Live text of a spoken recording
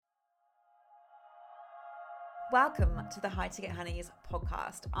Welcome to the High Ticket Honeys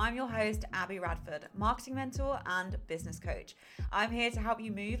podcast. I'm your host, Abby Radford, marketing mentor and business coach. I'm here to help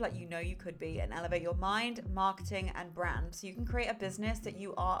you move like you know you could be and elevate your mind, marketing, and brand so you can create a business that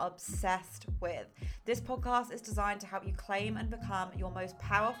you are obsessed with. This podcast is designed to help you claim and become your most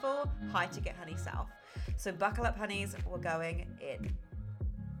powerful high ticket honey self. So buckle up, honeys, we're going in.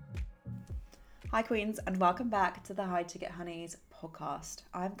 Hi, queens, and welcome back to the High Ticket Honeys podcast.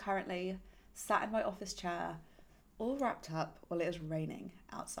 I'm currently sat in my office chair, all wrapped up while it is raining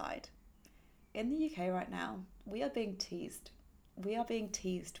outside. In the UK right now, we are being teased. We are being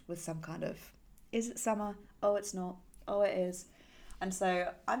teased with some kind of, is it summer? Oh, it's not. Oh, it is. And so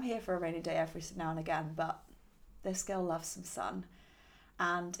I'm here for a rainy day every now and again, but this girl loves some sun.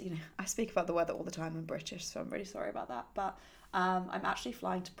 And, you know, I speak about the weather all the time. I'm British, so I'm really sorry about that. But I'm actually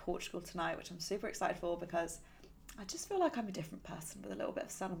flying to Portugal tonight, which I'm super excited for because I just feel like I'm a different person with a little bit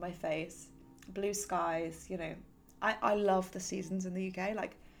of sun on my face, blue skies, you know. I love the seasons in the UK.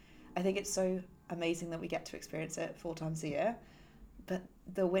 Like, I think it's so amazing that we get to experience it 4 times a year. But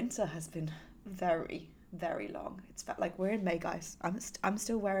the winter has been very, very long. It's like we're in May, guys. I'm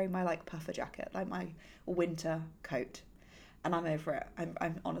still wearing my like puffer jacket, like my winter coat, and I'm over it.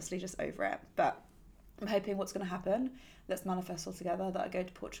 I'm honestly just over it. But I'm hoping what's going to happen. Let's manifest all together that I go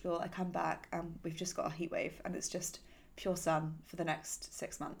to Portugal, I come back, and we've just got a heat wave, and it's just pure sun for the next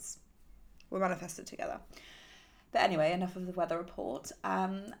 6 months. We're manifested together. But anyway, enough of the weather report.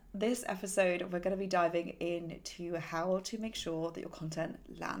 This episode, we're going to be diving into how to make sure that your content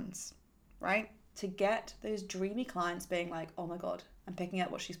lands, right? To get those dreamy clients being like, oh my God, I'm picking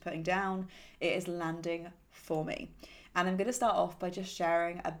up what she's putting down. It is landing for me. And I'm going to start off by just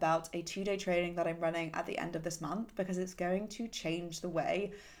sharing about a 2-day training that I'm running at the end of this month, because it's going to change the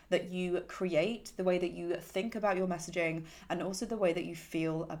way that you create, the way that you think about your messaging, and also the way that you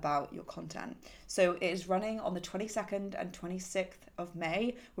feel about your content. So it is running on the 22nd and 26th of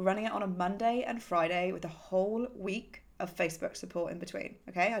May. We're running it on a Monday and Friday with a whole week of Facebook support in between.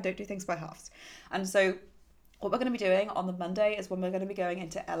 Okay, I don't do things by halves. And so what we're going to be doing on the Monday is when we're going to be going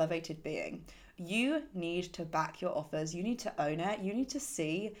into elevated being. You need to back your offers. You need to own it. You need to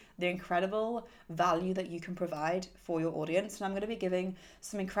see the incredible value that you can provide for your audience. And I'm going to be giving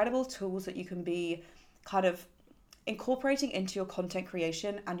some incredible tools that you can be kind of incorporating into your content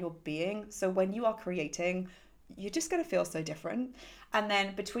creation and your being. So when you are creating, you're just going to feel so different. And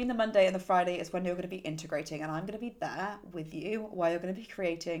then between the Monday and the Friday is when you're going to be integrating, and I'm going to be there with you while you're going to be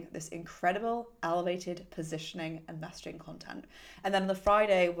creating this incredible elevated positioning and messaging content. And then on the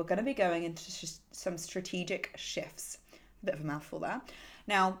Friday, we're going to be going into some strategic shifts. A bit of a mouthful there.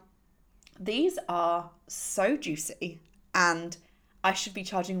 Now, these are so juicy, and I should be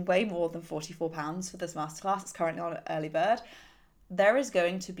charging way more than £44 for this masterclass. It's currently on early bird. There is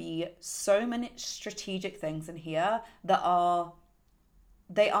going to be so many strategic things in here that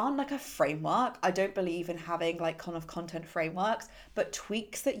they aren't like a framework. I don't believe in having like kind of content frameworks, but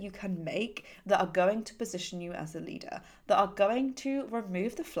tweaks that you can make that are going to position you as a leader, that are going to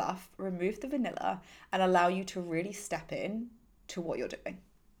remove the fluff, remove the vanilla, and allow you to really step in to what you're doing.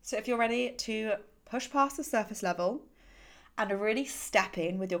 So if you're ready to push past the surface level and really step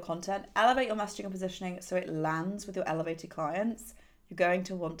in with your content, elevate your messaging and positioning so it lands with your elevated clients, you're going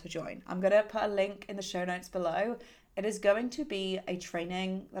to want to join. I'm going to put a link in the show notes below. It is going to be a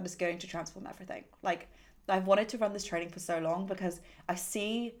training that is going to transform everything. Like, I've wanted to run this training for so long because I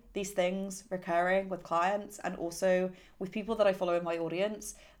see these things recurring with clients and also with people that I follow in my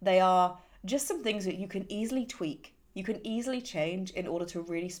audience. They are just some things that you can easily tweak. You can easily change in order to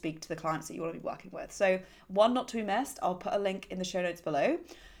really speak to the clients that you want to be working with. So one not to be missed, I'll put a link in the show notes below.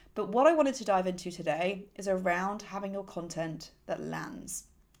 But what I wanted to dive into today is around having your content that lands.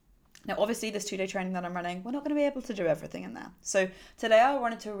 Now, obviously, this 2-day training that I'm running, we're not going to be able to do everything in there. So today I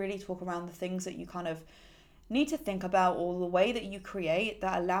wanted to really talk around the things that you kind of need to think about, or the way that you create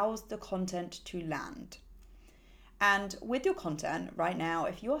that allows the content to land. And with your content right now,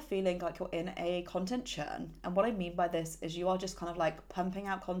 if you are feeling like you're in a content churn, and what I mean by this is you are just kind of like pumping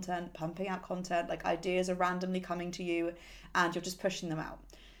out content, like ideas are randomly coming to you and you're just pushing them out.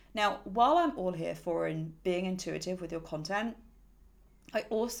 Now, while I'm all here for being intuitive with your content, I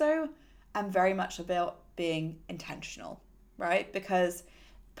also am very much about being intentional, right? Because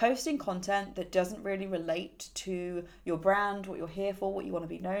posting content that doesn't really relate to your brand, what you're here for, what you want to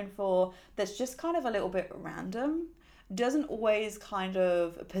be known for, that's just kind of a little bit random, doesn't always kind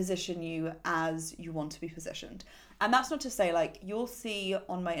of position you as you want to be positioned. And that's not to say, like, you'll see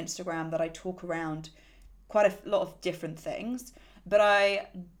on my Instagram that I talk around quite a lot of different things, but I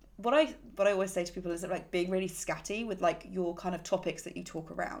what I always say to people is that like being really scatty with like your kind of topics that you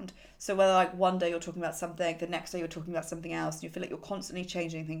talk around. So whether like one day you're talking about something, the next day you're talking about something else, and you feel like you're constantly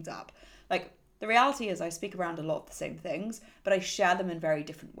changing things up. Like the reality is I speak around a lot of the same things, but I share them in very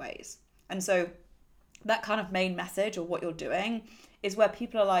different ways. And so that kind of main message or what you're doing is where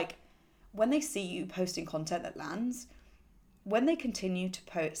people are like, when they see you posting content that lands, when they continue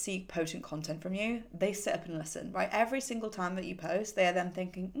to see potent content from you, they sit up and listen, right? Every single time that you post, they are then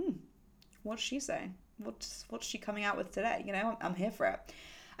thinking, what's she saying? What's she coming out with today? You know, I'm here for it.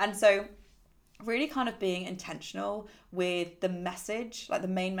 And so really kind of being intentional with the message, like the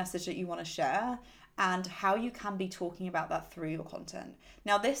main message that you want to share, and how you can be talking about that through your content.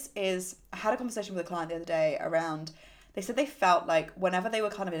 Now, I had a conversation with a client the other day around, they said they felt like whenever they were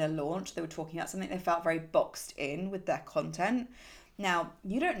kind of in a launch, they were talking about something, they felt very boxed in with their content. Now,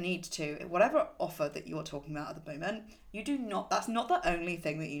 you don't need to, whatever offer that you're talking about at the moment, that's not the only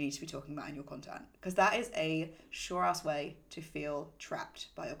thing that you need to be talking about in your content, because that is a sure ass way to feel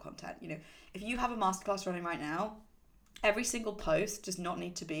trapped by your content. You know, if you have a masterclass running right now, every single post does not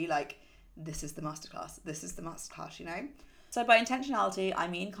need to be like, this is the masterclass, you know? So by intentionality, I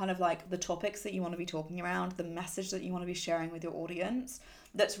mean kind of like the topics that you want to be talking around, the message that you want to be sharing with your audience,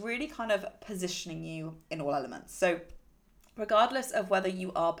 that's really kind of positioning you in all elements. So regardless of whether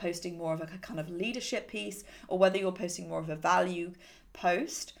you are posting more of a kind of leadership piece or whether you're posting more of a value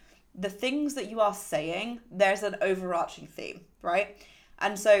post, the things that you are saying, there's an overarching theme, right?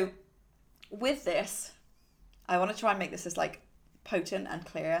 And so with this, I want to try and make this as like potent and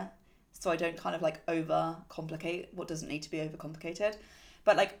clear, so I don't kind of like overcomplicate what doesn't need to be overcomplicated.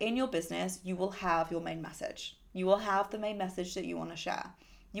 But like in your business, you will have your main message. You will have the main message that you want to share.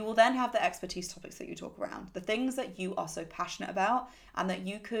 You will then have the expertise topics that you talk around, the things that you are so passionate about and that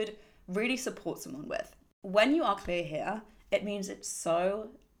you could really support someone with. When you are clear here, it means it's so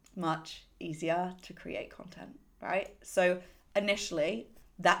much easier to create content, right? So initially,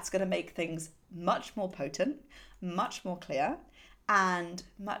 that's going to make things much more potent, much more clear, and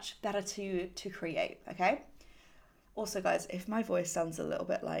much better to create, okay? Also, guys, if my voice sounds a little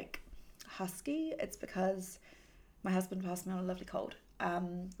bit like husky, it's because my husband passed me on a lovely cold,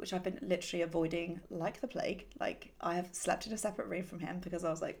 which I've been literally avoiding like the plague. Like, I have slept in a separate room from him because I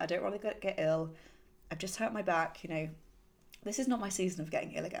was like, I don't want to get ill. I've just hurt my back, you know. This is not my season of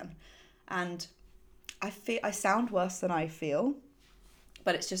getting ill again. And I sound worse than I feel,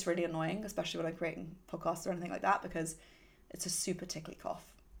 but it's just really annoying, especially when I'm creating podcasts or anything like that, because it's a super tickly cough.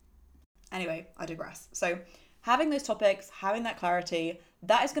 Anyway, I digress. So having those topics, having that clarity,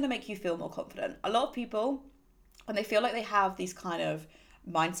 that is going to make you feel more confident. A lot of people, when they feel like they have these kind of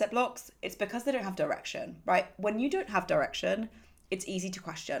mindset blocks, it's because they don't have direction, right? When you don't have direction, it's easy to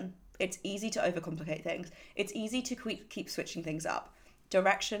question. It's easy to overcomplicate things. It's easy to keep switching things up.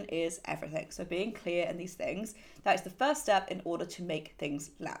 Direction is everything. So being clear in these things, that is the first step in order to make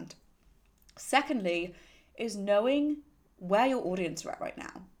things land. Secondly, is knowing where your audience are at right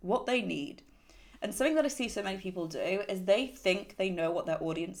now, what they need. And something that I see so many people do is they think they know what their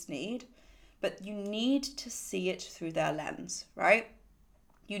audience need, but you need to see it through their lens, right?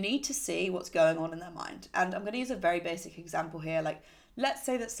 You need to see what's going on in their mind. And I'm going to use a very basic example here. Like, let's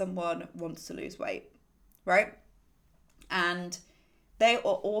say that someone wants to lose weight, right? And they are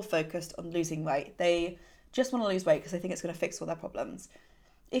all focused on losing weight. They just want to lose weight because they think it's going to fix all their problems.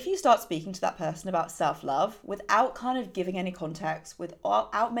 If you start speaking to that person about self-love without kind of giving any context,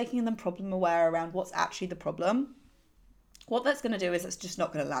 without making them problem aware around what's actually the problem, what that's going to do is it's just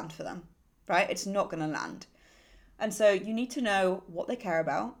not going to land for them, right? It's not going to land. And so you need to know what they care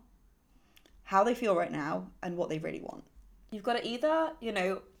about, how they feel right now, and what they really want. You've got to either,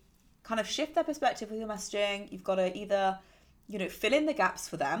 kind of shift their perspective with your messaging. You've got to either, fill in the gaps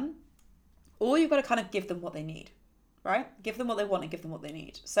for them, or you've got to kind of give them what they need. Right? Give them what they want and give them what they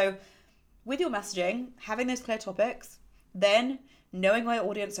need. So with your messaging, having those clear topics, then knowing where your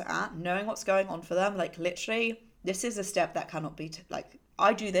audience are at, knowing what's going on for them, like literally, this is a step that cannot be,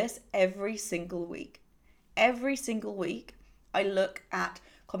 I do this every single week. Every single week, I look at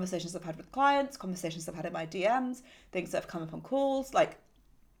conversations I've had with clients, conversations I've had in my DMs, things that have come up on calls. Like,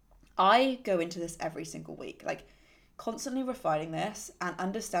 I go into this every single week. Like, constantly refining this and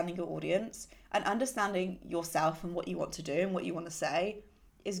understanding your audience and understanding yourself and what you want to do and what you want to say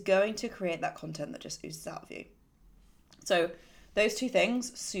is going to create that content that just oozes out of you. So those two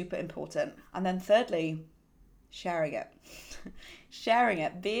things, super important. And then thirdly, sharing it. Sharing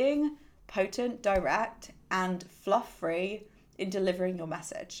it, being potent, direct, and fluff-free in delivering your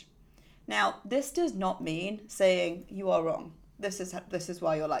message. Now, this does not mean saying you are wrong. This is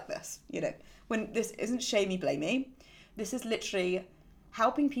why you're like this. When this isn't shamey, blamey. This is literally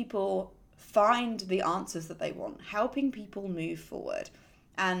helping people find the answers that they want, helping people move forward.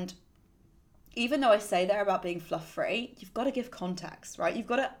 And even though I say there about being fluff free, you've got to give context, right? You've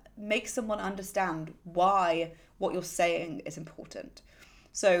got to make someone understand why what you're saying is important.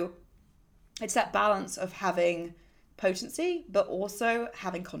 So it's that balance of having potency, but also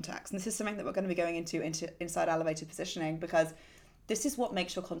having context. And this is something that we're going to be going into inside elevated positioning, because this is what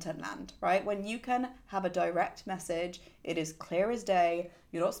makes your content land, right? When you can have a direct message, it is clear as day,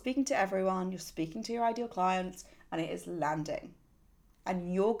 you're not speaking to everyone, you're speaking to your ideal clients, and it is landing.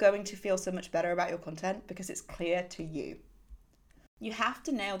 And you're going to feel so much better about your content because it's clear to you. You have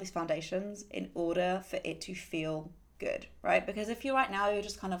to nail these foundations in order for it to feel good, right? Because if you right now, you're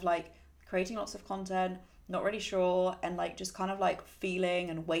just kind of like creating lots of content, not really sure, and like just kind of like feeling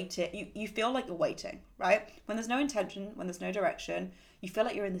and waiting, you feel like you're waiting, right? When there's no intention, when there's no direction, you feel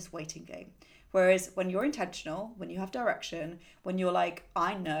like you're in this waiting game. Whereas when you're intentional, when you have direction, when you're like,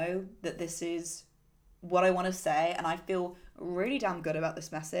 I know that this is what I want to say, and I feel really damn good about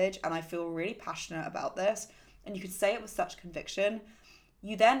this message, and I feel really passionate about this, and you can say it with such conviction,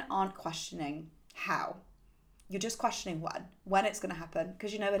 you then aren't questioning how. You're just questioning when it's going to happen,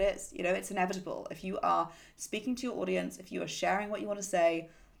 because you know it is. You know, it's inevitable. If you are speaking to your audience, if you are sharing what you want to say,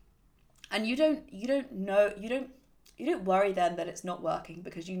 and you don't worry then that it's not working,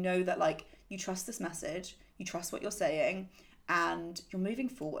 because you know that like you trust this message, you trust what you're saying, and you're moving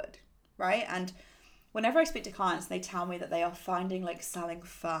forward, right? And whenever I speak to clients, they tell me that they are finding like selling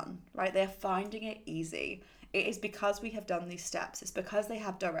fun, right? They're finding it easy. It is because we have done these steps. It's because they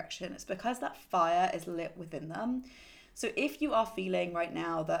have direction. It's because that fire is lit within them. So if you are feeling right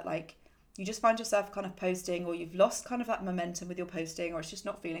now that like you just find yourself kind of posting, or you've lost kind of that momentum with your posting, or it's just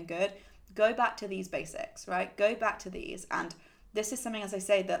not feeling good, go back to these basics, right? Go back to these. And this is something, as I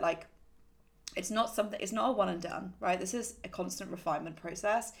say, that like it's not a one and done, right? This is a constant refinement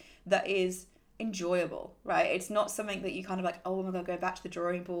process that is enjoyable, right? It's not something that you kind of like, oh, I'm going to go back to the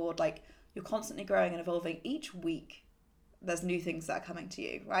drawing board. Like, you're constantly growing and evolving. Each week, there's new things that are coming to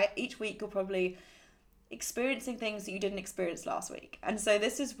you, right? Each week, you're probably experiencing things that you didn't experience last week. And so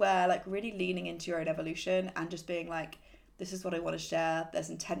this is where like really leaning into your own evolution and just being like, this is what I want to share. There's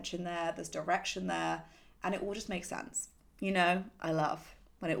intention there, there's direction there, and it all just makes sense. You know, I love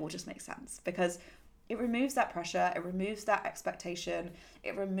when it all just makes sense, because it removes that pressure, it removes that expectation,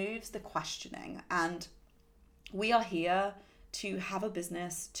 it removes the questioning. And we are here to have a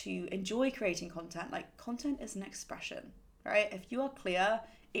business, to enjoy creating content. Like, content is an expression, right? If you are clear,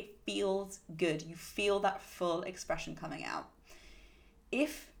 it feels good. You feel that full expression coming out.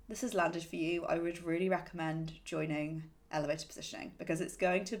 If this has landed for you, I would really recommend joining Elevated Positioning, because it's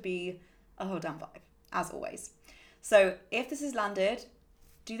going to be a whole damn vibe, as always. So if this has landed,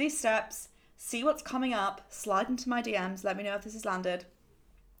 do these steps, see what's coming up, slide into my DMs, let me know if this has landed,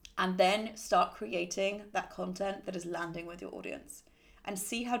 and then start creating that content that is landing with your audience and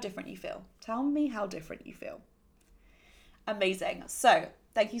see how different you feel. Tell me how different you feel. Amazing. So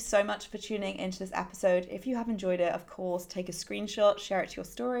thank you so much for tuning into this episode. If you have enjoyed it, of course, take a screenshot, share it to your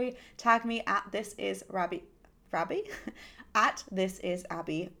story, tag me at This Is Abby Radford.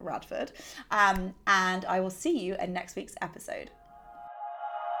 And I will see you in next week's episode.